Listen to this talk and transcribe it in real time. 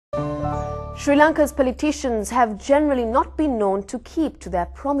Sri Lanka's politicians have generally not been known to keep to their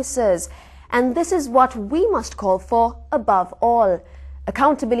promises, and this is what we must call for above all: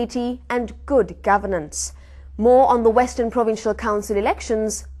 accountability and good governance. More on the Western Provincial Council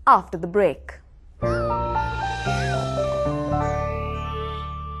elections after the break.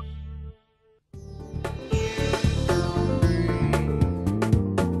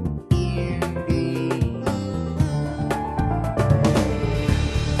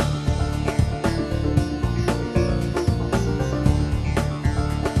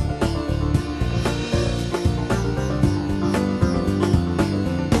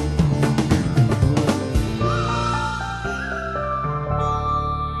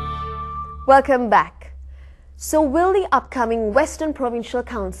 Welcome back. So will the upcoming Western Provincial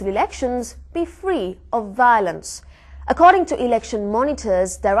Council elections be free of violence? According to election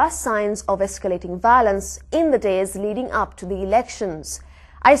monitors, there are signs of escalating violence in the days leading up to the elections.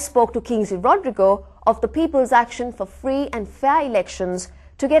 I spoke to Kingsley Rodrigo of the People's Action for Free and Fair Elections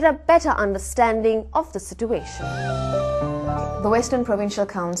to get a better understanding of the situation. The Western Provincial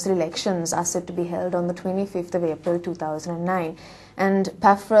Council elections are set to be held on the 25th of April 2009. And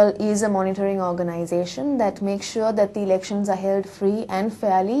PAFFRELL is a monitoring organisation that makes sure that the elections are held free and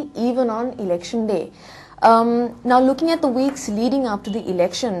fairly, even on election day. Now, looking at the weeks leading up to the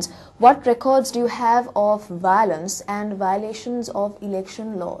elections, what records do you have of violence and violations of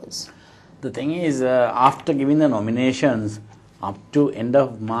election laws? The thing is, after giving the nominations, up to end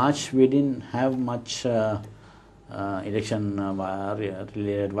of March, we didn't have much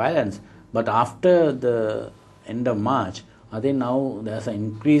election-related violence. But after the end of March, I think now there's an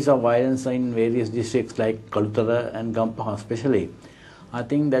increase of violence in various districts like Colombo and Gampa especially. I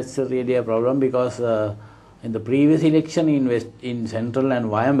think that's really a problem because in the previous election in Central and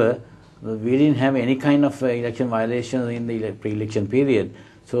Wayamba, we didn't have any kind of election violations in the pre-election period.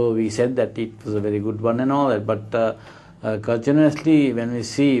 So we said that it was a very good one and all that. But continuously, when we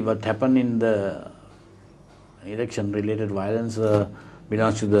see what happened in the election-related violence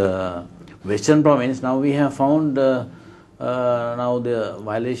belongs to the Western Province, now we have found now the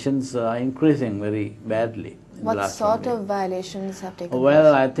violations are increasing very badly. What sort of violations have taken place?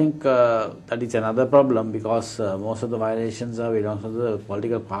 Well, I think that is another problem because most of the violations belong to the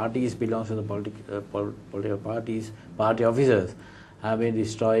political parties, belongs to the political parties, party officers have been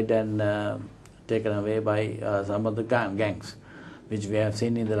destroyed and taken away by some of the gangs, which we have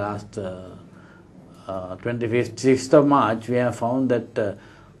seen in the last 26th of March. We have found that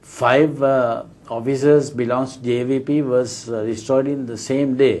 5 officers belongs to JVP was destroyed in the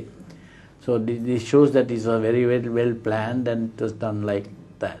same day. So this shows that it was very well planned and it was done like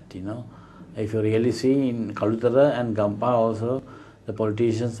that, you know. If you really see in Kalutara and Gampa also, the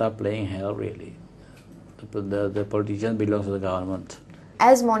politicians are playing hell really. The politicians belong to the government.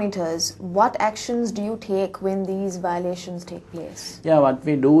 As monitors, what actions do you take when these violations take place? Yeah, what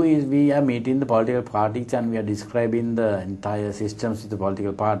we do is we are meeting the political parties and we are describing the entire systems of the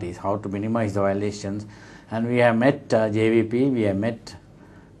political parties, how to minimize the violations. And we have met JVP, we have met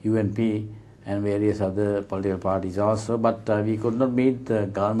UNP and various other political parties also, but we could not meet the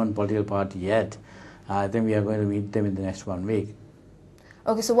government political party yet. I think we are going to meet them in the next 1 week.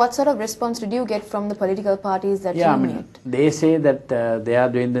 Okay, so what sort of response did you get from the political parties that you met? They say that they are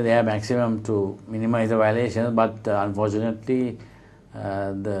doing their maximum to minimize the violations, but unfortunately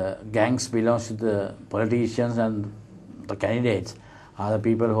the gangs belongs to the politicians and the candidates are the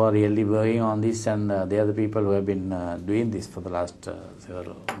people who are really working on this, and they are the people who have been doing this for the last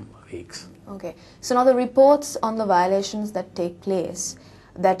several weeks. Okay, so now the reports on the violations that take place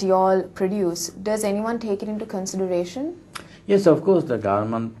that you all produce, does anyone take it into consideration? Yes, of course, the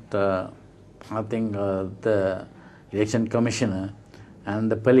government, I think the election commissioner and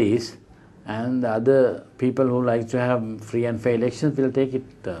the police and the other people who like to have free and fair elections will take it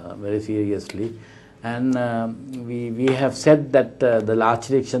very seriously. And we have said that the last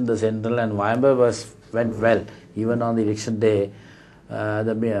election, the Central and Wayamba went well. Even on the election day,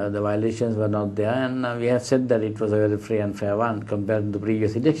 the violations were not there, and we have said that it was a very free and fair one compared to the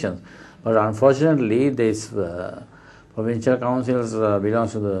previous elections. But unfortunately, this provincial councils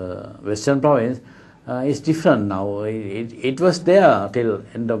belongs to the Western Province is different now. It was there till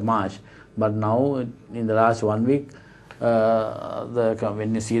end of March, but now in the last 1 week,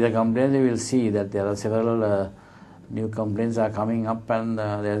 when you see the complaints, you will see that there are several new complaints are coming up, and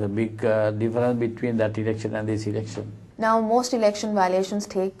there is a big difference between that election and this election. Now, most election violations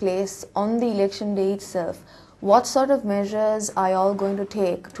take place on the election day itself. What sort of measures are you all going to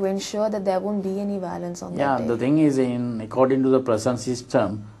take to ensure that there won't be any violence on that day? Yeah, the thing is, according to the present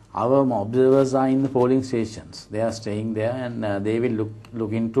system, our observers are in the polling stations. They are staying there, and they will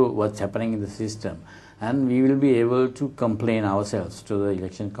look into what's happening in the system. And we will be able to complain ourselves to the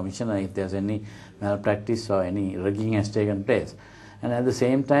election commissioner if there's any malpractice or any rigging has taken place. And at the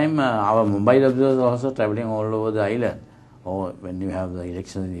same time, our mobile observers are also traveling all over the island. Or when you have the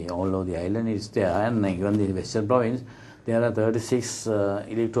elections all over the island, it's there. And even the Western Province, there are 36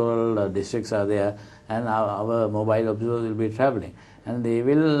 electoral districts are there, and our mobile observers will be traveling. And they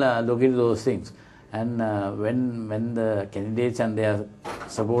will look into those things. And when the candidates and their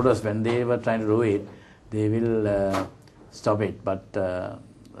supporters, when they were trying to do it, they will stop it. But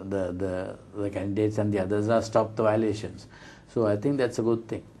the candidates and the others are stopped the violations. So I think that's a good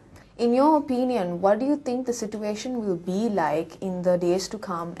thing. In your opinion, what do you think the situation will be like in the days to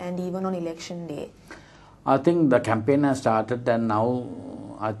come and even on election day? I think the campaign has started, and now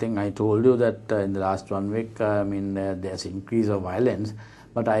I think I told you that in the last 1 week, there's increase of violence.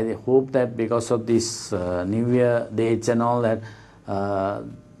 But I hope that because of this New Year dates and all that,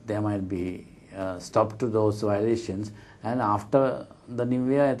 there might be stop to those violations. And after the New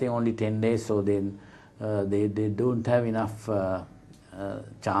Year, I think only 10 days, so then they don't have enough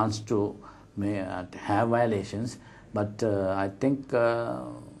chance to have violations. But I think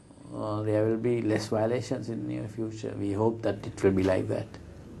there will be less violations in the near future. We hope that it will be like that.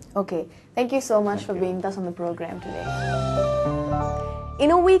 Okay, thank you so much for being with us on the program today.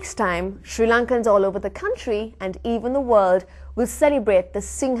 In a week's time, Sri Lankans all over the country and even the world will celebrate the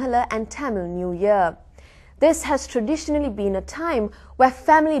Sinhala and Tamil New Year. This has traditionally been a time where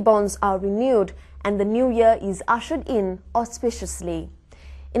family bonds are renewed and the new year is ushered in auspiciously.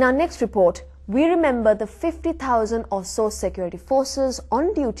 In our next report, we remember the 50,000 or so security forces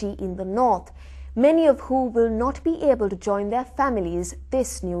on duty in the north, many of who will not be able to join their families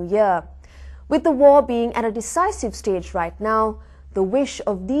this new year. With the war being at a decisive stage right now, the wish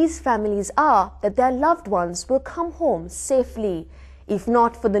of these families are that their loved ones will come home safely, if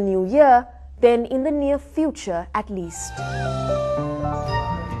not for the new year, then in the near future at least.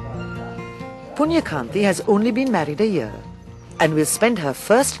 Punyakanti has only been married a year and will spend her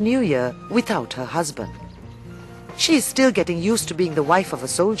first new year without her husband. She is still getting used to being the wife of a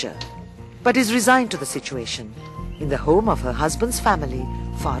soldier, but is resigned to the situation in the home of her husband's family,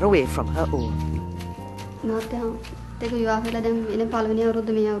 far away from her own.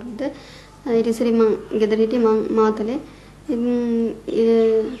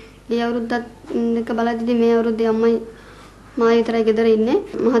 මායතරයි ගෙදර ඉන්නේ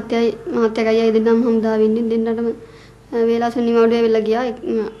මහත්තයාගේ දෙන්නම හම්දා වෙන්නේ දෙන්නටම වේලාසෙන් නිවාඩු වෙලා ගියා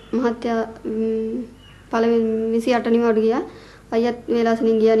මහත්තයා පළවෙනි 28 නිවාඩු ගියා අයියත්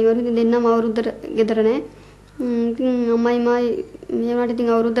වේලාසෙන් ගියා නිවාඩු දෙන්නම අවුරුද්දට ගෙදර නැහැ ඉතින් අම්මයි මායි මේ වුණාට ඉතින්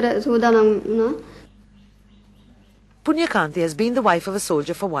අවුරුද්දට සූදානම් වුණා. Punyakanti has been the wife of a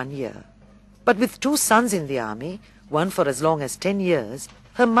soldier for 1 year, but with 2 sons in the army, one for as long as 10 years,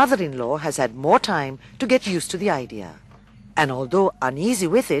 her mother-in-law has had more time to get used to the idea. And although uneasy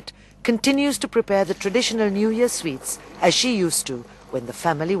with it, continues to prepare the traditional New Year sweets as she used to when the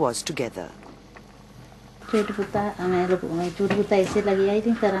family was together. චූටි පුතා ඉස්සෙල්ලා ගියා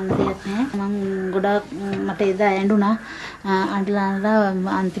ඉතින් කරන්න දෙයක් නැහැ මම ගොඩාක් මට එදා ඇඬුණා අඬලා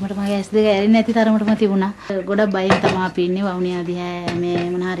අන්තිමට මගේ ඇස් දෙක ඇරෙන්නේ නැති තරමටම තිබුණා ගොඩක් බයෙන් තමයි අපි ඉන්නේ වවුනියා දිහා මේ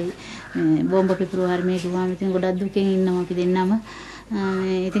මොන හරි බෝම්බ පිපුරුවා හරි මේ කිව්වම ඉතින් ගොඩක් දුකෙන් ඉන්නවා අපි දෙන්නම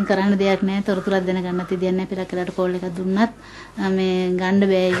ඉතින් කරන්න දෙයක් නැහැ තොරතුරක් දැනගන්නත් ඉදියක් නැහැ පිටක් කළාට කෝල් එකක් දුන්නත් මේ ගන්න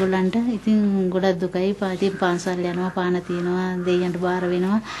බෑ ඒගොල්ලන්ට ඉතින් ගොඩක් දුකයි පාටියෙන් පාන්සල් යනවා පාන තියනවා දෙයියන්ට බාර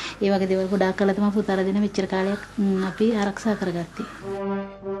වෙනවා ඒ වගේ දේවල් ගොඩක් කළා තමයි පුතාලා දෙන මෙච්චර කාලයක් අපි ආරක්ෂා කරගත්තේ.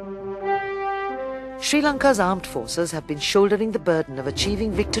 Sri Lanka's armed forces have been shouldering the burden of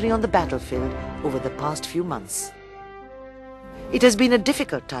achieving victory on the battlefield over the past few months. It has been a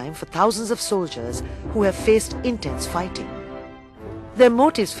difficult time for thousands of soldiers who have faced intense fighting. Their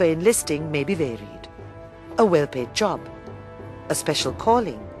motives for enlisting may be varied. A well-paid job, a special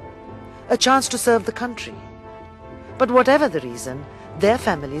calling, a chance to serve the country. But whatever the reason, their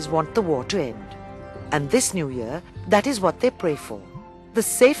families want the war to end. And this new year, that is what they pray for. The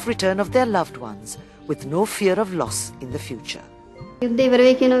safe return of their loved ones with no fear of loss in the future. යුද්ධය ඉවර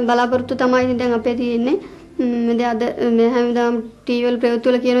වෙයි කියන බලාපොරොත්තු තමයි දැන් අපේ තියෙන්නේ. මේ අද මේ හැමදාම ටීවී වල ප්‍රවෘත්ති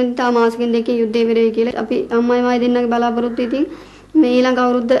වල කියනවා තා මාසෙකින් දෙකකින් යුද්ධය ඉවර වෙයි කියලා. අපි අම්මයි මායි දෙන්නගේ බලාපොරොත්තු ඉතින් මේ ඊළඟ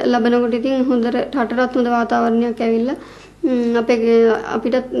අවුරුද්ද ලැබෙනකොට ඉතින් හොඳට රටටත් හොඳ වාතාවරණයක් ඇවිල්ලා අපේ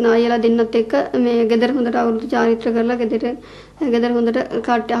අපිට අයියලා දෙන්නත් එක්ක මේ ගෙදර හොඳට අවුරුදු චාරිත්‍ර කරලා ගෙදර හොඳට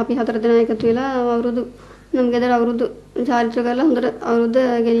කට්ටිය අපි 4 දෙනා එකතු වෙලා අවුරුදු නම් ගෙදර අවුරුදු චාරිත්‍ර කරලා හොඳට අවුරුද්ද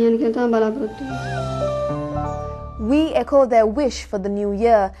ගෙනියන්න කියලා තමයි බලාපොරොත්තු වෙන්නේ. We echo their wish for the new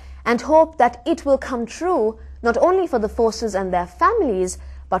year and hope that it will come true not only for the forces and their families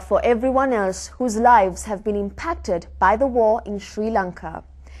but for everyone else whose lives have been impacted by the war in Sri Lanka.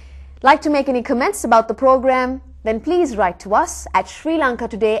 Like to make any comments about the program? Then please write to us at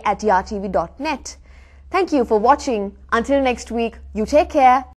srilankatoday@yatv.net. Thank you for watching. Until next week, you take care.